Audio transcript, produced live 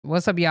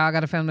What's up, y'all? I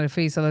got a family to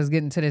feed, so let's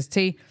get into this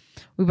tea.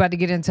 We about to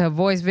get into a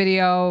voice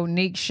video.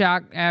 Nique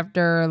shocked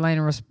after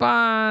Laina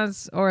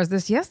response. Or is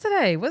this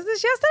yesterday? Was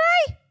this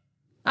yesterday?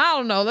 I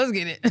don't know. Let's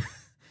get it.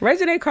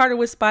 Reginae Carter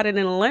was spotted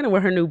in Atlanta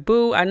with her new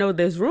boo. I know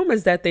there's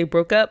rumors that they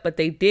broke up, but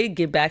they did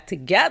get back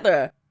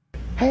together.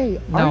 Hey,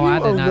 are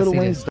you Lil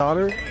Wayne's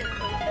daughter?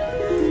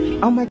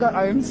 Oh my God,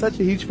 I am such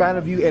a huge fan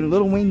of you, and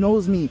Lil Wayne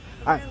knows me.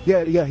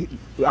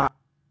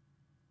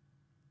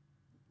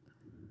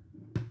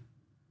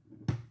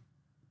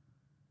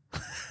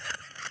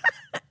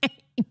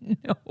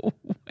 No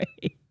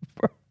way,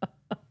 bro.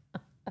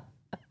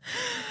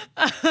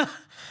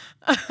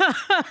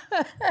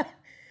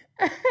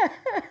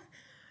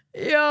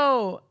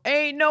 Yo,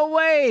 ain't no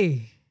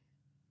way.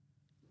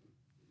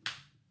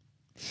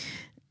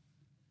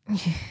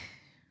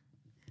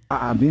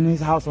 I've been in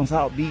his house on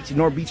South Beach,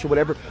 North Beach, or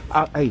whatever.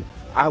 Hey,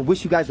 I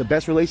wish you guys the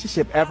best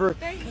relationship ever.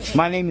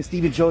 My name is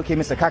SH0CK,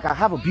 Mr. Kaka.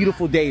 Have a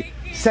beautiful day.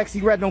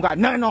 Sexy Red don't got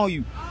nothing on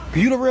you. Cause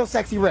you the real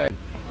Sexy Red.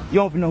 You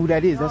don't even know who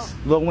that is. That's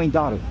Lil Wayne's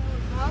daughter.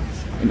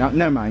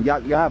 Never mind.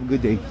 Y'all have a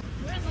good day.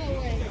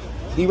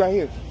 He right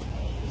here.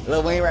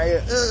 Lil Wayne right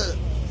here.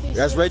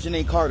 That's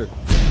Reginae Carter.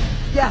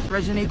 Yes,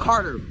 Reginae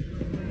Carter.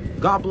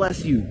 God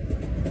bless you.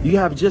 You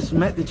have just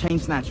met the chain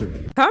snatcher.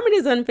 Carmen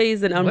is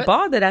unfazed and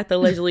unbothered after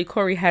allegedly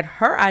Corey had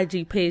her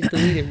IG page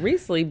deleted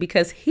recently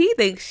because he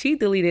thinks she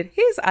deleted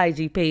his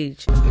IG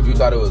page. If you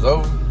thought it was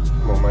over,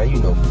 come on, man, you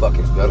know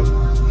fucking better.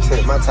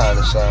 My time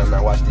to shine.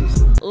 Now watch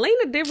this.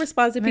 Laina did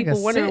respond to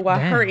people wondering why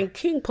her and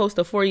King post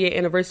a 4-year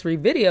anniversary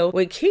video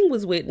when King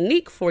was with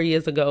Nique 4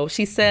 years ago.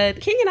 She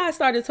said, King and I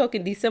started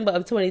talking December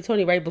of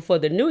 2020 right before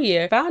the new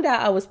year. Found out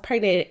I was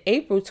pregnant in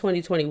April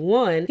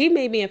 2021. He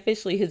made me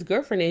officially his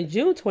girlfriend in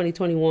June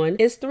 2021.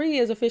 It's 3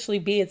 years officially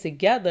being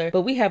together,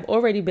 but we have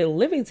already been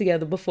living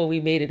together before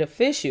we made it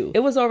official. It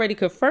was already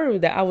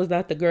confirmed that I was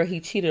not the girl he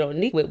cheated on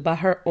Nique with by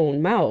her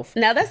own mouth.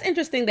 Now that's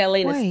interesting that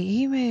Laina— Wait,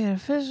 he made it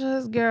official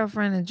his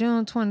girlfriend in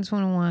June 2021.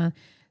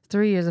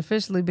 3 years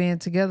officially being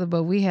together,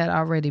 but we had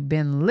already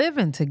been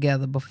living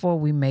together before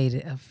we made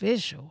it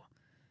official.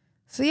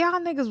 So y'all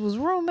niggas was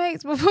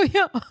roommates before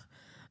y'all.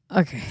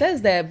 Okay.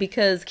 Says that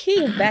because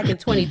King back in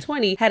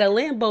 2020 had a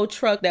Lambo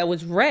truck that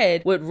was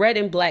red with red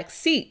and black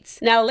seats.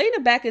 Now Laina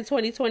back in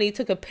 2020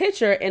 took a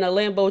picture in a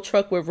Lambo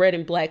truck with red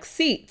and black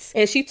seats,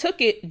 and she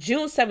took it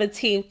June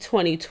 17th,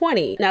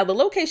 2020. Now the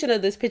location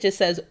of this picture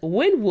says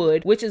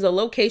Wynwood, which is a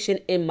location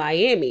in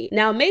Miami.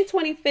 Now May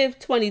 25th,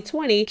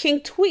 2020,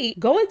 King tweet,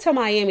 going to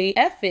Miami,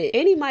 F it.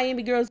 Any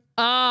Miami girls?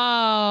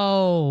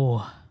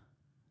 Oh.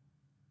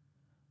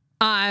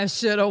 I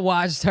should have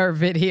watched her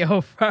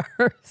video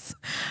first.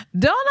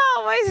 Don't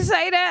always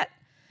say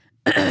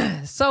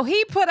that. So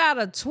he put out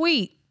a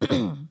tweet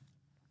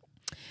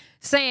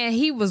saying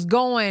he was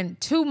going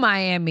to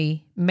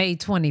Miami May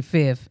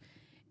 25th.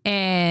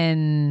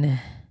 And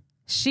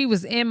she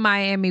was in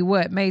Miami,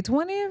 what, May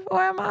 20th?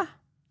 Or am I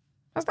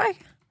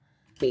mistaken?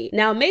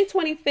 Now, May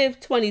 25th,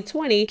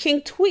 2020,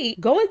 King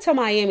tweet, going to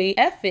Miami,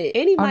 F it.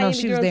 Any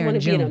Miami girls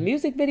want to be in a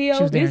music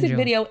video? Music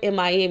video in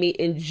Miami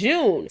in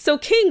June. So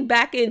King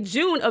back in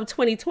June of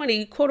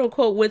 2020, quote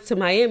unquote, went to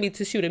Miami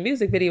to shoot a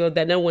music video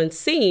that no one's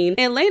seen.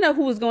 And Laina,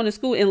 who was going to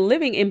school and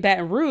living in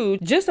Baton Rouge,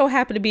 just so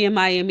happened to be in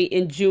Miami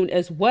in June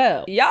as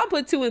well. Y'all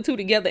put 2 and 2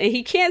 together, and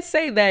he can't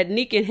say that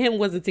Nique and him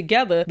wasn't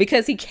together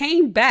because he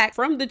came back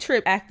from the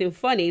trip acting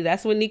funny.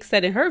 That's what Nique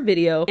said in her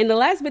video. In the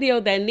last video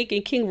that Nique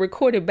and King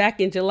recorded back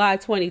in July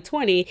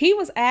 2020, he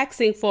was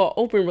asking for an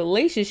open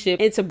relationship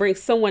and to bring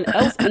someone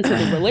else into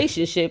the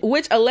relationship,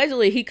 which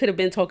allegedly he could have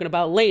been talking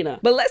about Laina.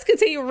 But let's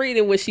continue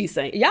reading what she's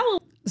saying. Y'all.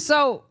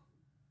 So,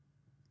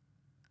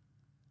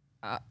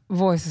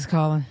 voice is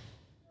calling.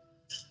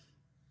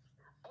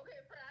 Okay,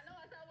 Fred, I know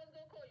I said I wasn't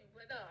gonna call you,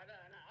 but no,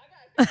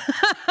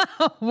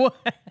 I got What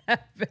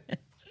happened?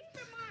 Keep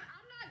in mind,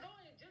 I'm not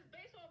going just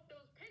based off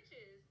those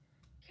pictures.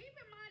 Keep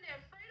in mind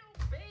that Fredo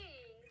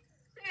Bang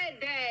said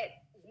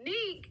that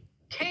Nique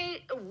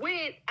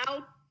went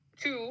out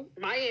to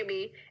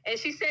Miami, and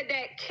she said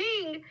that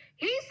he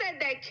said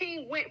that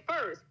King went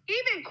first.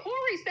 Even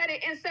Corey said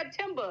it in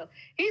September.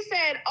 He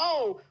said,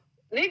 oh,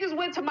 niggas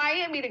went to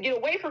Miami to get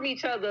away from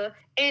each other,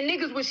 and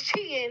niggas was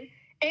cheating.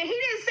 And he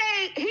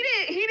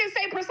didn't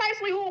say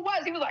precisely who it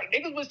was. He was like,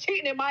 niggas was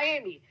cheating in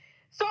Miami.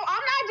 So I'm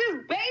not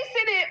just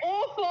basing it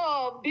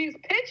off of these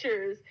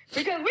pictures,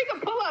 because we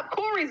can pull up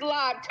Corey's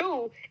live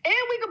too, and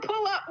we can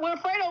pull up what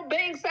Fredo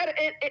Bang said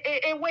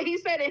and what he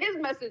said in his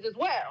message as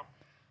well.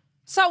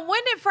 So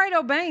when did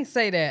Fredo Bang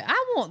say that?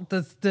 I want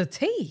the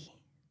tea.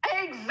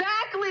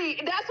 Exactly.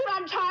 That's what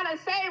I'm trying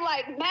to say.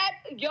 Like,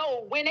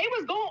 when they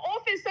was going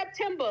off in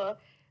September,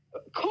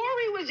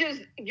 Corey was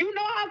just, you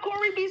know how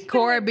Corey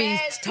be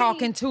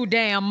talking too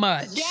damn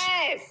much.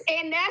 Yes,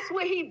 and that's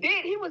what he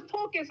did. He was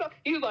talking, so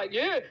he was like,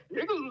 yeah,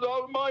 niggas was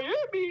out in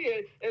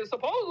Miami, and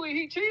supposedly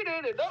he cheated,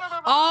 and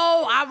da-da-da-da.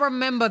 Oh, I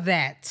remember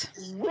that.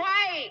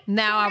 Right.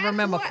 Now so I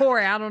remember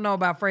Corey. I don't know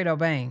about Fredo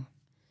Bang.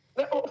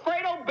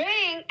 Fredo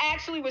Bang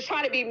actually was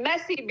trying to be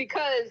messy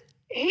because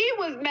he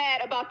was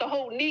mad about the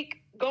whole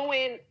Nique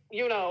going,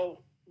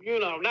 you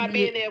know, not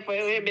being there for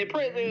him in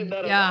prison.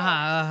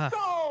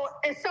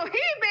 So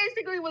he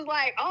basically was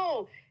like,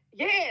 oh,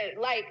 yeah,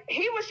 like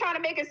he was trying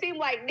to make it seem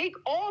like Nique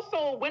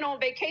also went on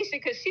vacation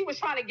because she was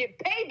trying to get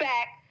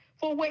payback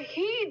for what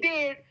he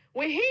did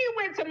when he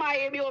went to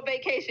Miami on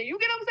vacation. You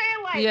get what I'm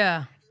saying? Like,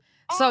 yeah.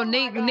 So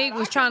Nique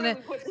was trying to,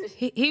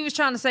 he was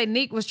trying to say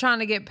Nique was trying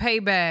to get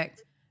payback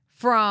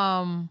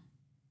from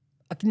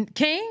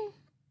King?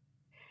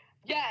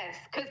 Yes,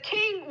 because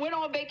King went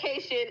on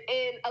vacation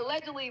and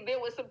allegedly there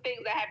was some things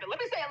that happened. Let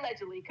me say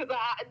allegedly, because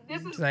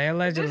this is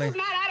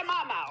not out of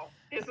my mouth.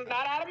 This is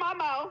not out of my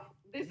mouth.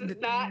 This is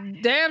not.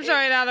 Damn sure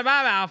ain't out of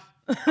my mouth.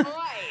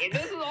 Right.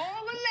 This is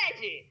all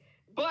alleged.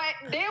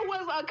 But there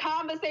was a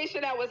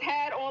conversation that was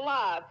had on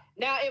live.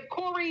 Now, if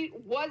Corey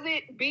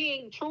wasn't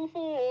being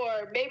truthful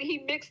or maybe he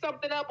mixed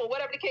something up or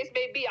whatever the case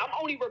may be, I'm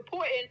only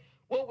reporting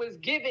what was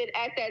given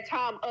at that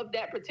time of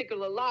that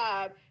particular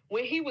live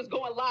when he was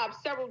going live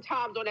several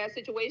times on that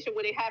situation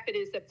when it happened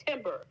in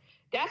September.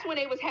 That's when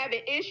they was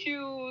having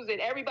issues and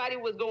everybody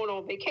was going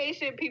on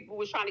vacation. People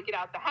was trying to get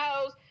out the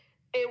house.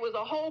 It was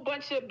a whole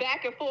bunch of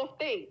back and forth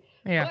thing.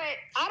 Yeah.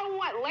 But I don't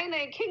want Laina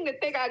and King to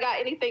think I got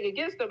anything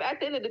against them. At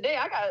the end of the day,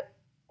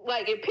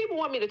 if people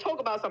want me to talk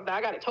about something,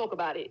 I got to talk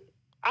about it.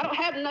 I don't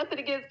have nothing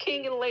against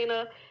King and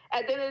Laina.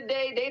 At the end of the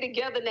day, they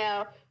together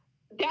now.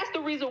 That's the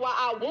reason why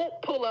I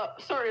won't pull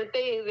up certain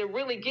things and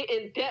really get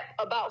in depth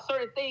about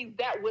certain things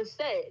that was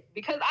said.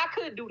 Because I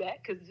could do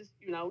that, because just,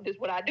 this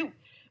is what I do.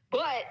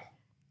 But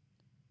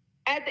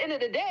at the end of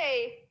the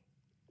day,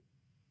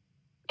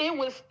 it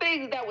was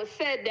things that was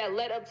said that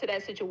led up to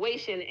that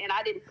situation, and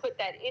I didn't put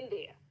that in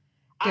there.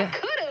 Yeah. I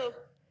could have,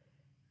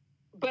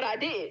 but I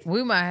did.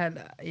 We might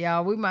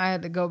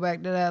have to go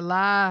back to that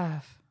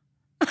live.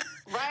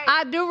 Right.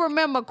 I do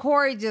remember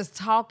Corey just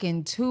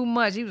talking too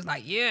much. He was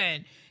like, yeah,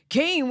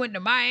 King went to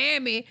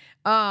Miami,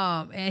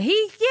 and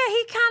he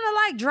kind of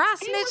like dry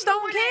snitched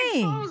on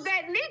King.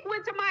 That Nique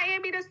went to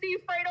Miami to see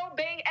Fredo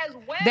Bang as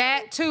well.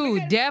 That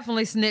too,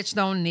 definitely snitched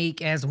on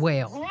Nique as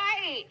well.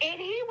 Right, and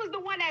he was the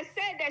one that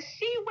said that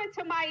she went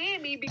to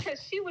Miami because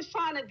she was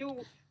trying to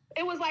do.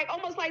 It was like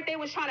almost like they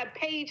was trying to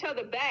pay each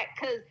other back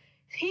because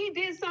he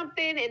did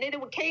something, and then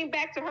it came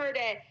back to her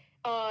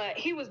that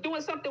he was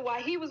doing something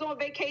while he was on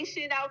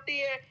vacation out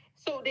there.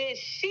 So then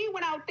she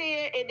went out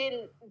there, and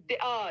then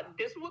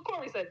this is what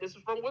Corey said. This is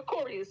from what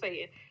Corey is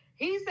saying.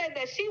 He said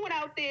that she went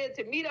out there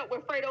to meet up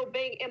with Fredo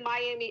Bang in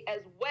Miami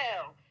as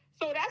well.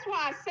 So that's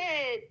why I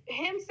said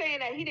him saying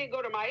that he didn't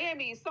go to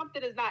Miami,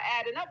 something is not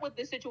adding up with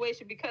this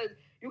situation because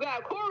you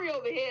got Corey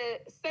over here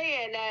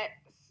saying that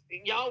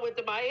y'all went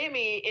to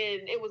Miami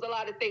and it was a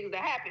lot of things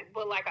that happened.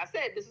 But like I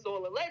said, this is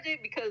all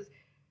alleged because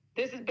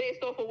this is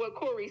based off of what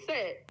Corey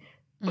said.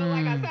 But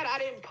like I said, I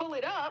didn't pull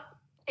it up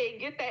and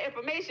get that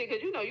information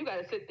because you got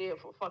to sit there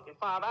for fucking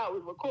 5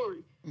 hours with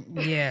Corey.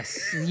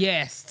 Yes,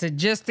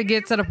 just to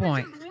get to the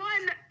point.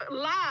 One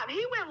live,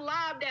 he went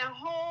live that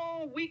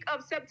whole week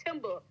of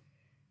September.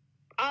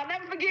 I'll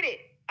never forget it.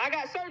 I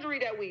got surgery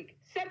that week.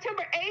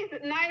 September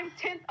 8th, 9th,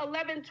 10th,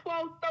 11th,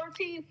 12th,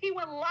 13th, he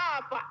went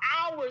live for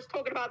hours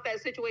talking about that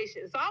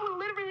situation. So I would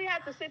literally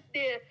have to sit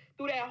there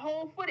through that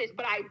whole footage,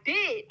 but I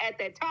did at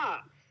that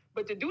time.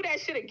 But to do that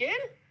shit again?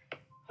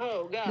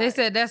 Oh, God. They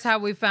said that's how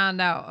we found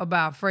out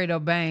about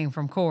Fredo Bang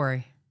from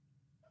Corey.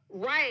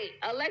 Right.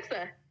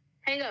 Alexa,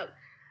 hang up.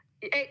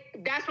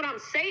 That's what I'm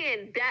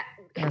saying.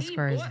 That's he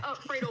crazy. Brought up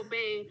Fredo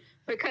Bang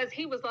because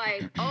he was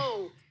like,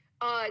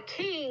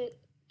 King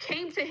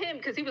came to him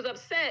because he was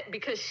upset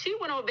because she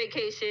went on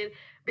vacation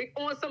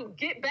on some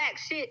get back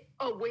shit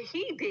of what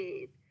he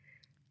did.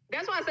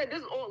 That's why I said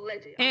this is all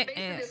alleged. I'm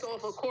basing this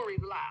off of Corey's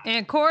live.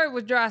 And Corey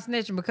was dry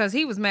snitching because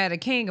he was mad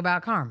at King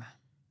about karma.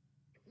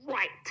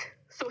 Right.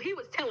 So he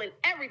was telling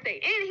everything.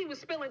 And he was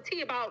spilling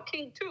tea about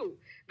King too.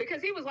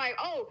 Because he was like,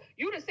 oh,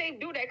 you the same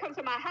dude that comes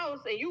to my house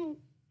and you,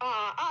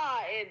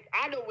 and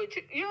I know what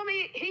you know what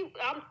I mean?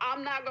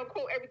 I'm not going to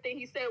quote everything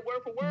he said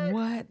word for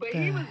word. But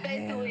he was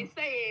basically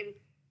saying,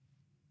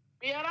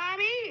 you know what I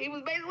mean? He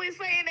was basically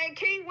saying that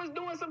King was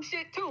doing some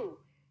shit too.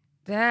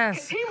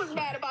 Because he was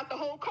mad about the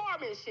whole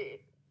Carmen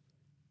shit.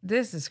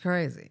 This is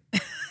crazy.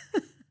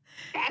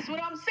 That's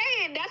what I'm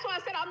saying. That's why I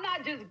said I'm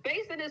not just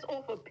basing this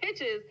off of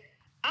pictures.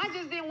 I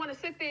just didn't want to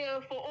sit there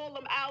for all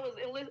them hours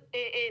and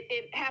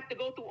have to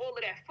go through all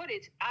of that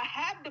footage. I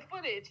have the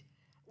footage,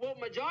 well,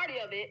 majority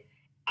of it.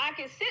 I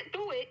can sit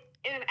through it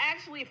and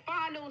actually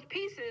find those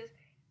pieces,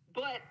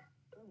 but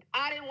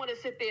I didn't want to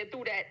sit there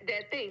through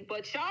that thing.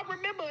 But y'all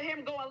remember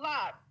him going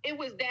live. It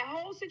was that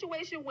whole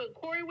situation when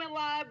Corey went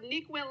live,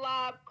 Nique went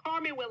live,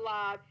 Carmen went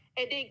live,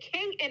 and then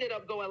King ended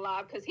up going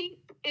live because he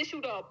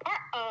issued a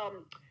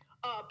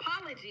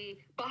apology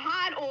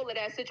behind all of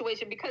that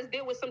situation because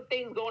there was some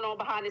things going on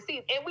behind the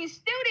scenes. And we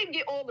still didn't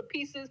get all the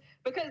pieces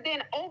because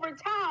then over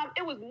time,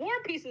 it was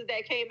more pieces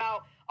that came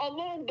out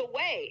along the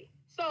way.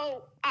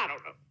 So, I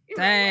don't know.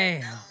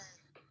 Damn.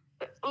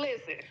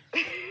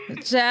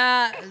 Listen.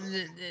 Child,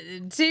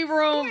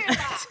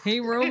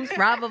 T-Room's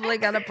probably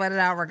going to put it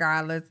out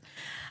regardless.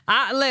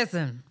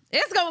 Listen,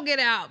 it's going to get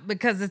out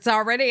because it's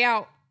already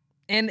out.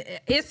 And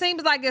it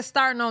seems like it's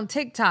starting on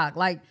TikTok.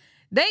 Like,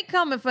 they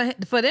coming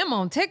for them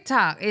on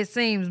TikTok, it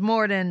seems,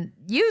 more than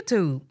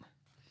YouTube.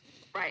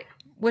 Right.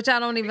 Which I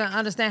don't even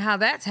understand how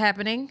that's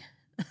happening.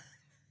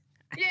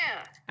 Yeah.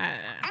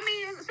 I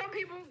mean, some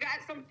people got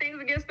some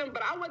things against them,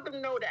 but I want them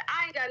to know that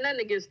I ain't got nothing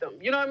against them.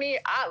 You know what I mean?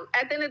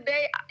 At the end of the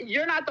day,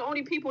 you're not the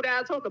only people that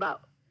I talk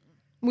about.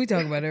 We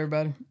talk about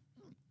everybody.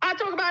 I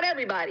talk about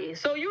everybody.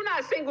 So you're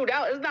not singled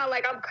out. It's not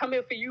like I'm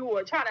coming for you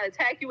or trying to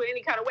attack you in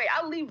any kind of way.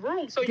 I leave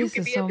room so you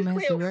can be able to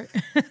clear.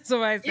 Right?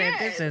 So I said,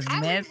 this is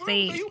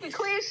messy. So you can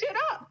clear shit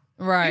up.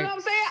 Right. You know what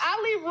I'm saying?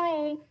 I leave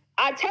room.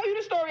 I tell you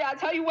the story. I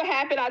tell you what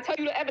happened. I tell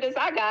you the evidence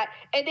I got.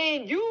 And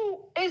then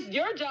it's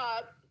your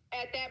job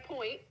at that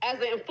point as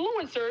an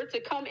influencer to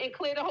come and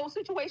clear the whole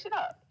situation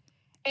up.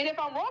 And if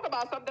I'm wrong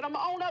about something, I'm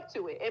going to own up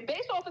to it. And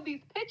based off of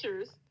these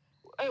pictures,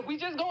 if we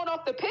just going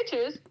off the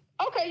pictures,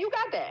 okay, you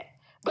got that.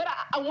 But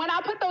when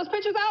I put those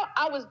pictures out,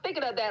 I was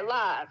thinking of that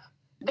live.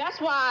 That's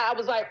why I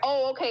was like,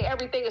 oh, okay,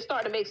 everything is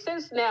starting to make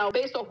sense now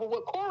based off of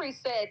what Corey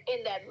said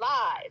in that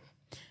live.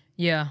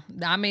 Yeah,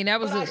 I mean, that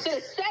was. I should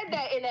have said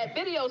that in that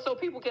video so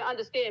people can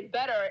understand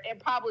better and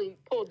probably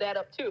pulled that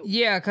up too.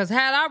 Yeah, because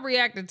had I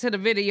reacted to the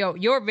video,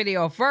 your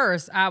video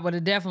first, I would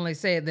have definitely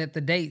said that the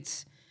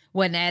dates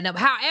wouldn't add up.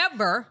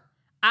 However,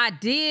 I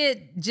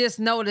did just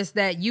notice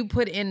that you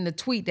put in the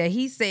tweet that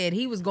he said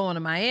he was going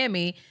to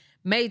Miami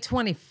May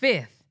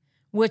 25th,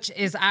 which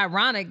is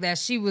ironic that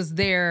she was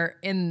there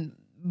in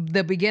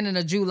the beginning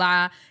of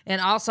July, and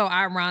also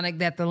ironic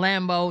that the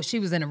Lambo, she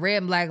was in a red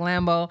and black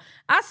Lambo.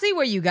 I see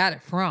where you got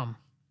it from,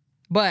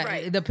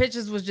 but the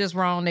pictures was just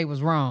wrong. They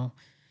was wrong.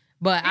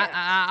 But yeah.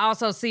 I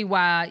also see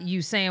why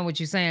you saying what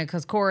you saying,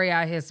 because Corey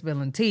out here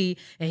spilling tea,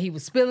 and he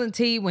was spilling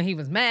tea when he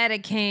was mad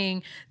at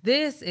King.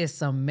 This is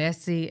some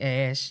messy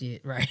ass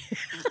shit, right?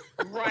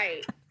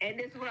 Right. And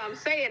this is what I'm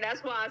saying.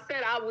 That's why I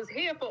said I was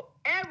here for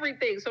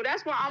everything. So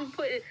that's why I'm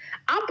putting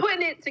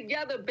it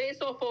together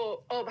based off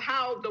of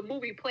how the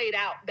movie played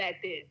out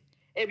back then.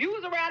 If you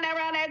was around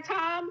that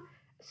time,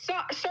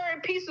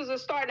 certain pieces are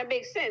starting to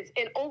make sense,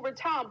 and over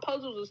time,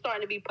 puzzles are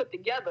starting to be put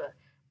together.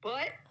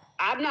 But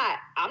I'm not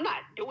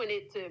doing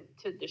it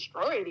to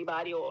destroy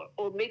anybody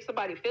or make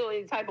somebody feel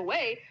any type of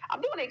way.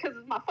 I'm doing it because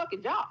it's my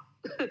fucking job.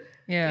 Yeah.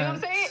 You know what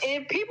I'm saying?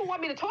 And if people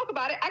want me to talk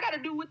about it, I got to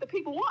do what the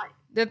people want.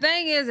 The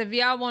thing is, if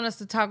y'all want us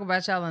to talk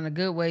about y'all in a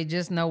good way,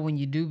 just know when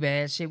you do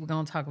bad shit, we're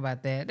going to talk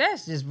about that.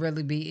 That's just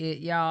really be it,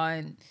 y'all.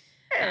 And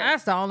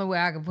that's the only way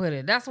I can put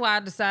it. That's why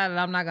I decided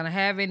I'm not going to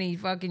have any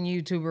fucking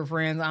YouTuber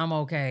friends. I'm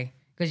okay.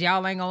 Because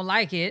y'all ain't going to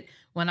like it.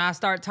 When I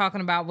start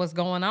talking about what's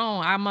going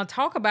on, I'm going to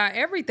talk about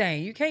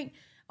everything. You can't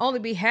only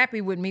be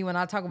happy with me when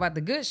I talk about the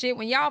good shit.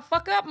 When y'all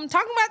fuck up, I'm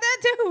talking about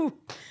that too.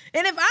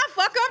 And if I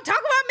fuck up, talk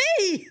about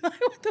me.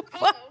 Like, what the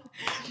fuck?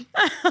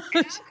 And I'll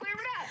clear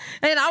it up.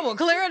 And I will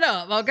clear it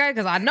up, okay?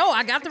 Because I know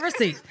I got the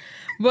receipt.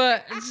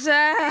 But, okay,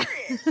 Fred,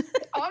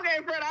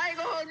 I ain't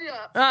gonna hold you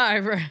up. All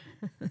right,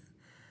 Fred.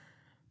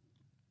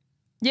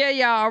 Yeah,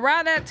 y'all,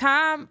 around that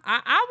time,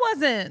 I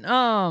wasn't,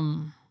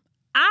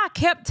 I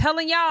kept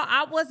telling y'all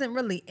I wasn't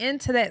really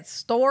into that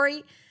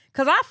story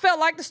because I felt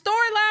like the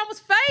storyline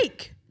was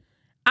fake.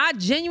 I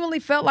genuinely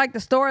felt like the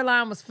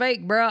storyline was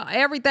fake, bro.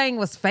 Everything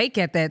was fake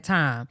at that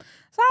time.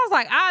 So I was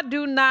like, I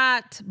do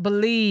not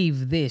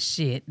believe this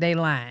shit. They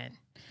lying.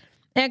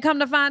 And come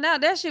to find out,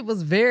 that shit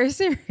was very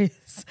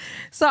serious.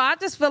 So I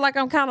just feel like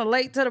I'm kind of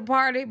late to the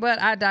party, but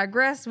I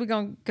digress. We're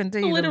going to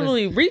continue.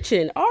 Literally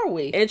reaching, are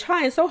we? And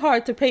trying so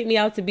hard to paint me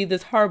out to be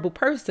this horrible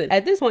person.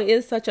 At this point,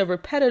 it's such a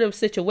repetitive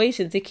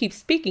situation to keep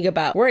speaking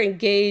about. We're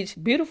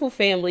engaged, beautiful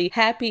family,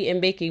 happy and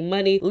making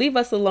money. Leave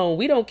us alone.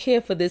 We don't care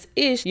for this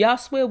ish. Y'all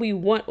swear we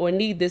want or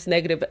need this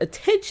negative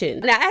attention.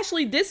 Now,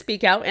 Ashley did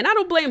speak out, and I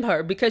don't blame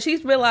her because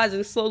she's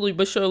realizing slowly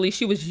but surely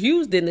she was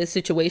used in this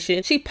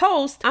situation. She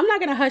posts, I'm not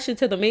going to hush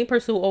into the main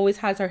person who always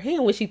hides her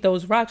hand when she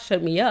throws rocks,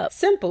 shut me up.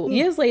 Simple.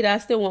 Years later, I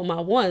still want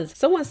my ones.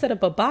 Someone set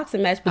up a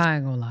boxing match. I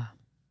ain't gonna lie.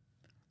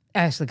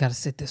 Ashley got to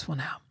sit this one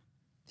out.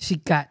 She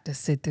got to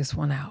sit this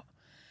one out.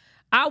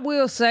 I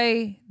will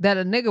say that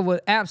a nigga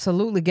would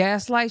absolutely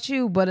gaslight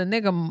you, but a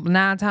nigga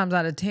 9 times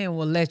out of 10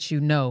 will let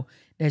you know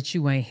that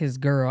you ain't his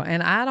girl.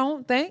 And I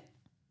don't think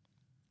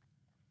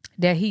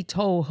that he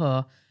told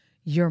her,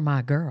 you're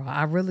my girl.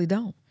 I really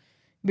don't.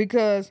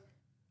 Because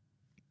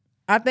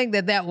I think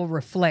that will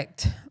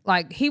reflect,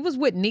 like, he was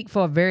with Nique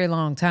for a very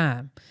long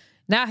time.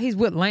 Now he's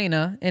with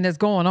Laina, and it's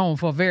going on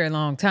for a very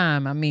long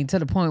time. I mean, to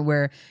the point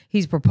where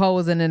he's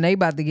proposing and they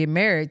about to get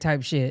married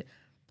type shit.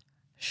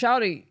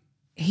 Shawty,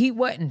 he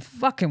wasn't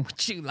fucking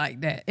with you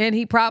like that. And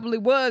he probably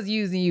was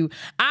using you.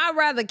 I'd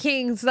rather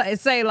King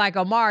say like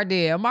Amar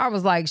did. Amar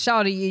was like,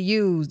 Shawty,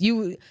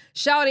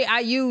 Shawty, I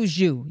used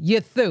you. You're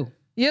through.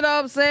 You know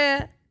what I'm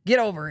saying? Get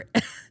over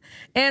it.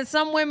 And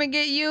some women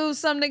get used,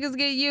 some niggas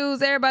get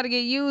used, everybody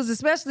get used,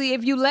 especially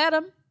if you let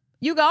them.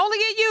 You can only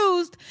get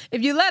used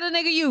if you let a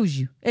nigga use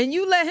you. And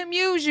you let him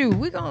use you.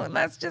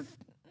 Let's just,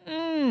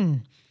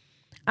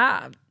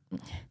 I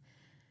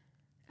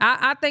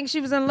think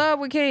she was in love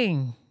with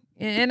King.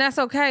 And that's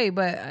okay,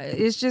 but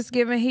it's just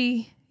given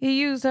he He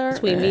used her.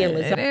 Between me and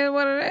Liz. It is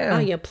what it is. Oh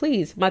yeah,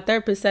 please. My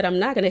therapist said I'm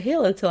not going to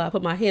heal until I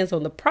put my hands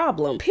on the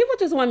problem. People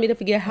just want me to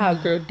forget how a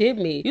girl did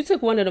me. You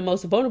took one of the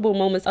most vulnerable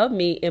moments of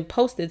me and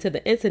posted to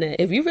the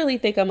internet. If you really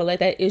think I'm going to let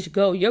that ish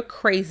go, you're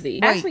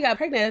crazy. Ashley got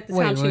pregnant at the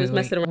time she was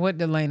messing around. What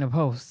did Laina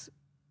post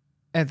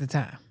at the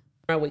time?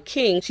 With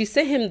King. She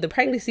sent him the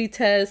pregnancy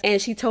test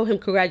and she told him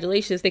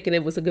congratulations, thinking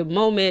it was a good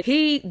moment.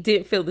 He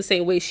didn't feel the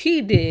same way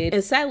she did,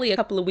 and sadly a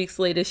couple of weeks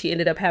later she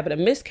ended up having a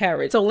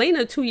miscarriage. So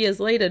Laina 2 years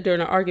later, during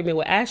an argument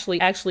with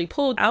Ashley, actually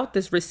pulled out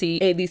this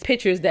receipt and these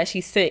pictures that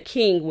she sent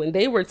King when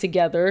they were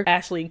together.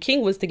 Ashley and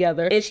King was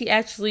together, and she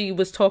actually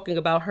was talking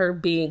about her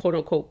being quote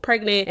unquote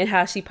pregnant and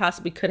how she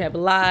possibly could have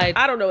lied.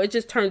 I don't know, it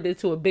just turned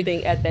into a big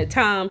thing at that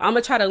time. I'm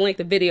gonna try to link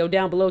the video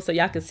down below so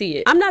y'all can see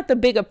it. I'm not the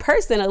bigger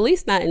person, at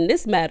least not in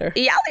this matter.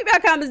 Y'all leave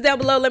your comments down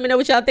below. Let me know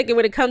what y'all thinking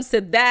when it comes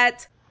to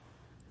that.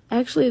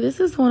 Actually, this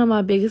is one of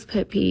my biggest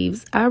pet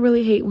peeves. I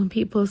really hate when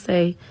people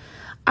say,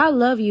 I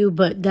love you,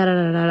 but da da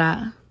da da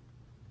da.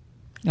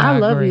 I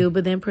love you,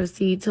 but then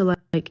proceed to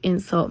like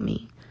insult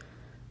me.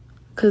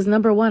 Because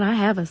number one, I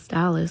have a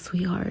stylist,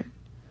 sweetheart.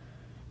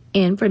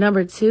 And for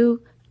number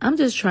two, I'm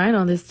just trying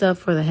on this stuff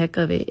for the heck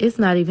of it. It's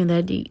not even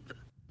that deep.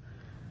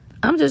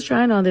 I'm just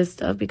trying on this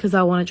stuff because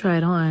I want to try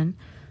it on.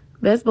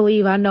 Best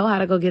believe I know how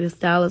to go get a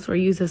stylist or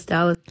use a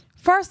stylist.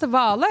 First of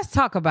all, let's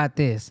talk about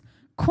this.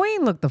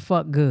 Queen looked the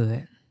fuck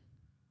good.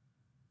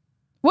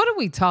 What are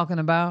we talking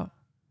about?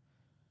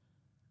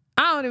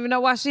 I don't even know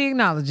why she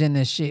acknowledging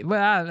this shit.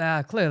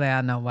 Well, clearly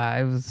I know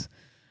why. It was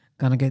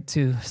gonna get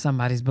to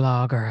somebody's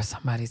blog or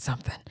somebody's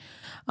something.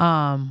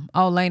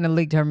 Laina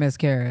leaked her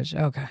miscarriage.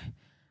 Okay.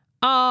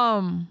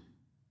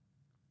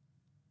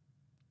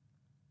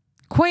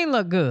 Queen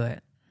looked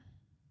good.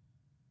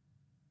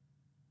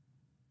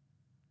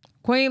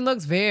 Queen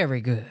looks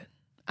very good.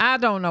 I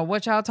don't know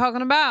what y'all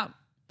talking about.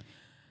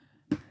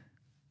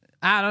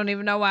 I don't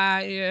even know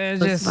why.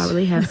 It's just I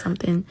really have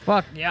something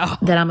fuck y'all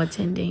that I'm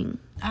attending.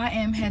 I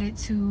am headed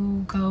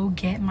to go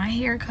get my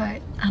hair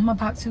cut. I'm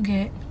about to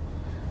get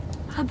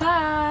a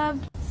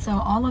bob. So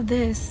all of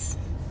this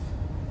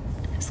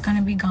is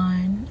gonna be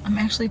gone. I'm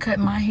actually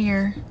cutting my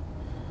hair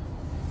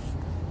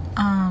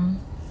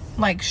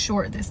like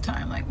short this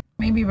time, like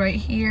maybe right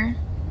here,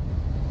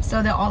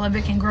 so that all of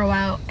it can grow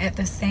out at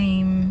the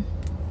same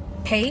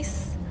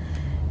pace.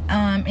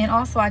 And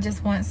also I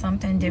just want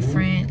something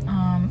different.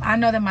 I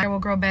know that my hair will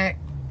grow back,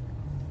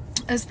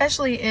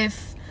 especially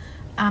if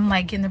I'm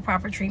like getting the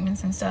proper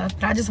treatments and stuff,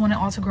 but I just want it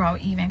all to grow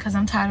out even because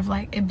I'm tired of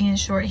like it being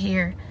short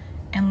here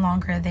and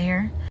longer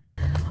there.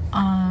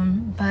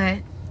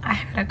 But I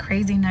had a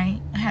crazy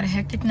night. I had a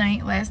hectic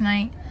night last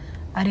night.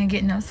 I didn't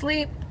get no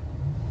sleep,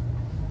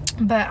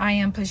 but I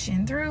am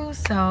pushing through.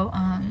 So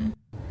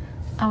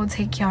I will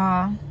take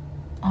y'all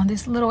on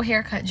this little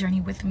haircut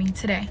journey with me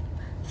today.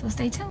 So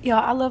stay tuned.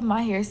 Y'all, I love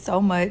my hair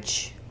so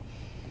much.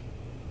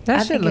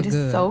 That shit look good. I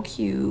think it is so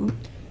cute.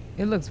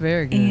 It looks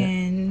very good.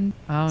 And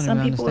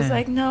some people was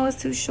like, no,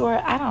 it's too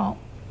short. I don't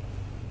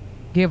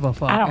give a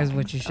fuck is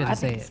what you should have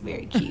said. I think it's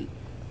very cute.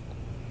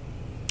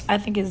 I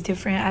think it's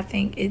different. I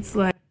think it's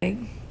like,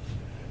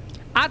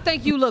 I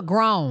think you look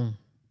grown.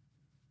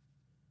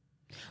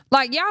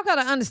 Like, y'all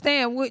gotta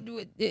understand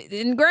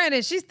and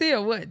granted, she's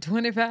still what,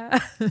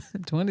 25,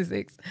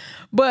 26.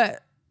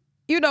 But,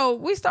 you know,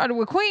 we started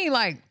with Queen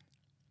like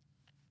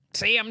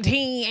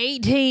 17,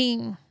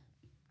 18.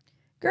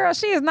 Girl,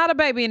 she is not a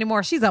baby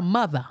anymore. She's a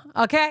mother,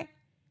 okay?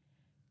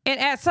 And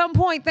at some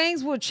point,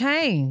 things will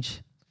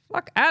change.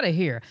 Fuck out of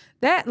here.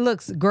 That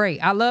looks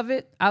great. I love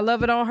it. I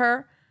love it on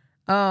her.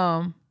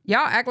 Y'all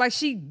act like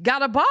she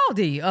got a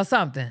baldy or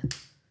something.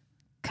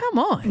 Come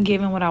on.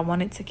 Giving what I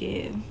wanted to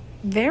give.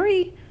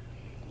 Very,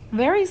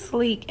 very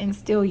sleek and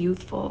still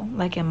youthful,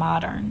 like in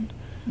modern.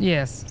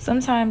 Yes.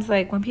 Sometimes,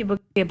 like, when people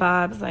get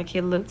bobs, like,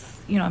 it looks,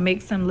 you know, it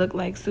makes them look,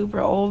 like,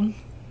 super old.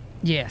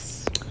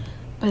 Yes.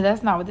 But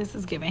that's not what this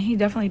is giving. He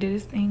definitely did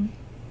his thing.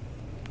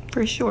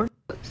 For sure.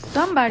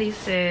 Somebody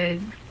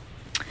said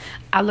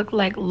I look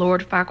like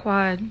Lord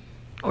Farquaad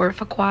or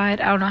Farquaad.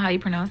 I don't know how you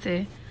pronounce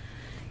it.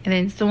 And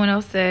then someone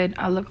else said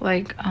I look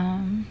like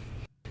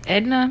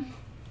Edna.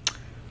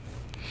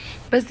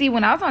 But see,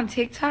 when I was on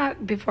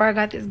TikTok before I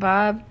got this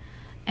bob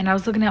and I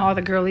was looking at all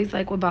the girlies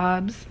like with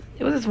bobs,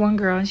 there was this one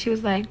girl and she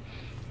was like,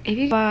 if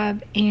you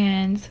bob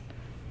and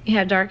you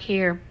have dark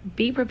hair,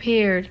 be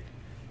prepared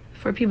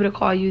for people to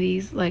call you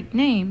these like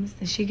names.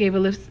 And she gave a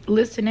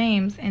list of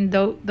names, and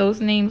those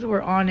names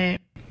were on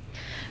it.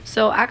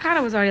 So I kind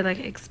of was already like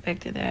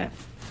expected that.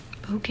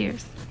 But who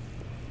cares?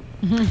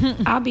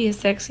 I'll be a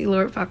sexy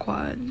Lord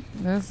Farquaad.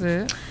 That's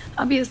it.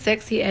 I'll be a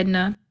sexy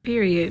Edna.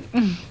 Period.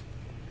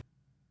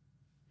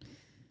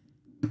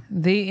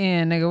 The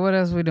end, nigga. What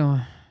else we doing?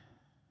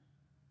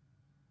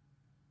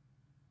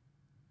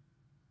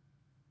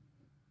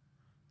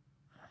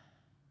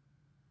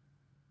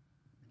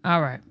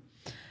 All right.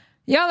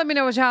 Y'all let me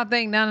know what y'all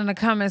think down in the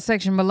comment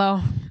section below.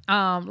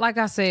 Like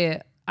I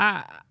said,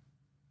 I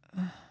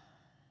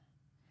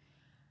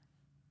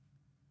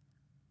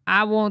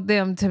want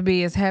them to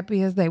be as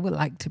happy as they would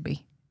like to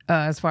be,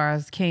 as far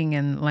as King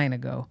and Laina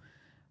go.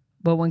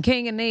 But when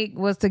King and Nique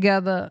was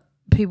together,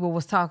 people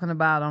was talking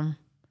about them.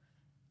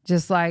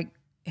 Just like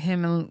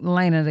him and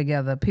Laina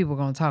together, people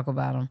gonna talk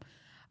about them.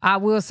 I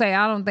will say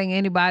I don't think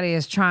anybody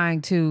is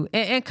trying to,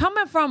 and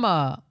coming from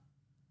a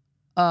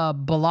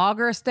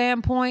blogger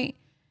standpoint,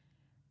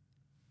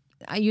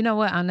 you know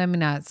what? Let me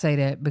not say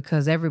that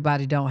because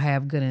everybody don't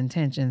have good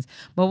intentions.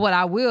 But what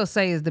I will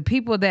say is the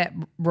people that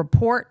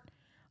report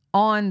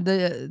on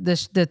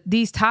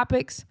these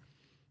topics,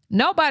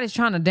 nobody's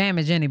trying to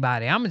damage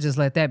anybody. I'm going to just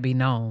let that be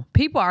known.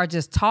 People are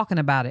just talking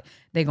about it.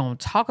 They're going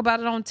to talk about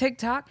it on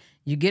TikTok.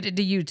 You get it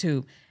to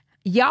YouTube.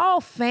 Y'all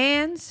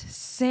fans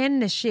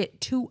send the shit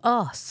to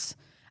us.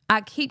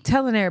 I keep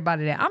telling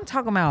everybody that. I'm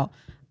talking about,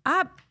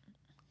 I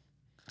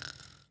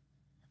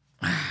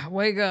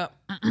wake up,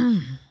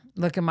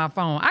 look at my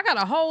phone. I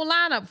got a whole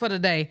lineup for the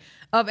day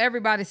of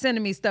everybody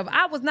sending me stuff.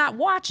 I was not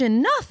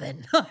watching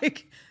nothing.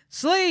 Like,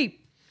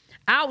 sleep,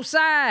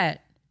 outside,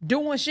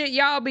 doing shit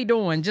y'all be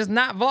doing, just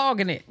not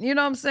vlogging it. You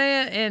know what I'm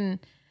saying?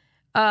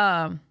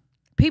 And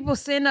people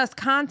send us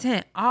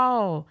content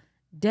all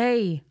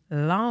day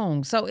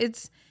long. So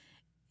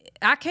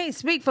I can't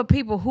speak for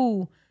people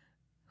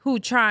who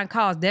try and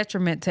cause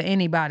detriment to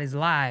anybody's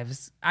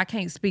lives. I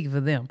can't speak for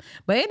them.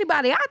 But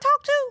anybody I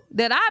talk to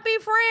that I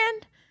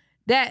befriend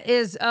that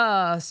is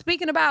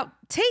speaking about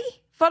T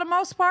for the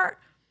most part,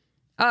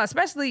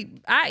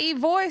 especially IE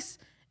voice,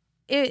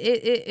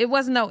 it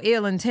wasn't no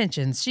ill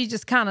intentions. She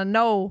just kind of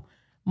know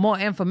more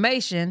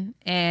information,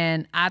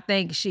 and I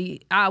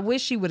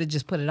wish she would have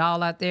just put it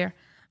all out there.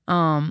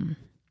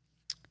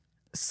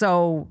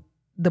 So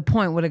the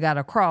point would have got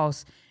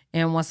across.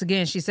 And once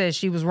again, she said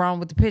she was wrong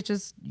with the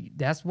pictures.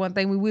 That's one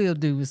thing we will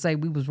do is say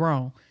we was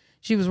wrong.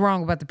 She was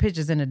wrong about the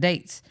pictures and the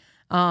dates.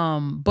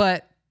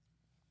 But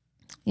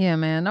yeah,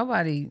 man,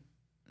 nobody,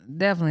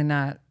 definitely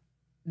not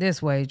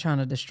this way trying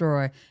to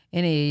destroy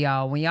any of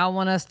y'all. When y'all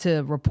want us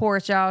to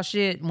report y'all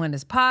shit when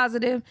it's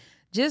positive,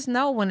 just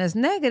know when it's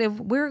negative,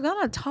 we're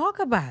going to talk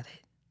about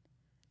it.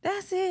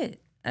 That's it.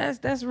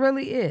 That's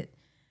really it.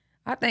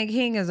 I think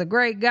King is a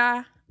great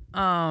guy.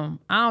 I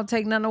don't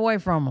take nothing away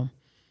from him.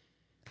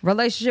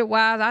 Relationship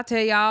wise, I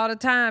tell y'all all the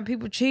time,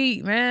 people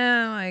cheat,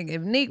 man. Like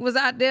if Nique was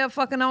out there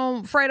fucking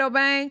on Fredo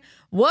Bang,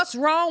 what's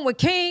wrong with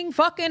King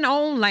fucking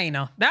on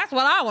Laina? That's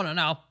what I want to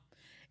know.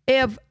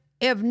 If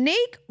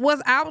Nique was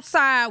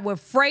outside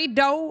with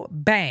Fredo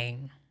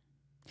Bang,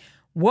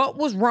 what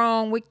was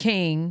wrong with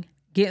King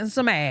getting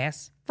some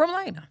ass from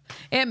Laina?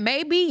 And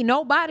maybe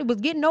nobody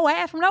was getting no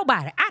ass from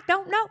nobody. I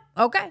don't know.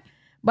 Okay,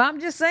 but I'm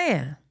just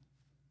saying.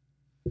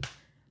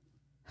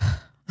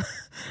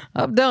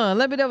 I'm done.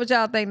 Let me know what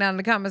y'all think down in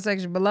the comment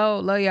section below.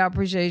 Love y'all.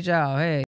 Appreciate y'all. Hey.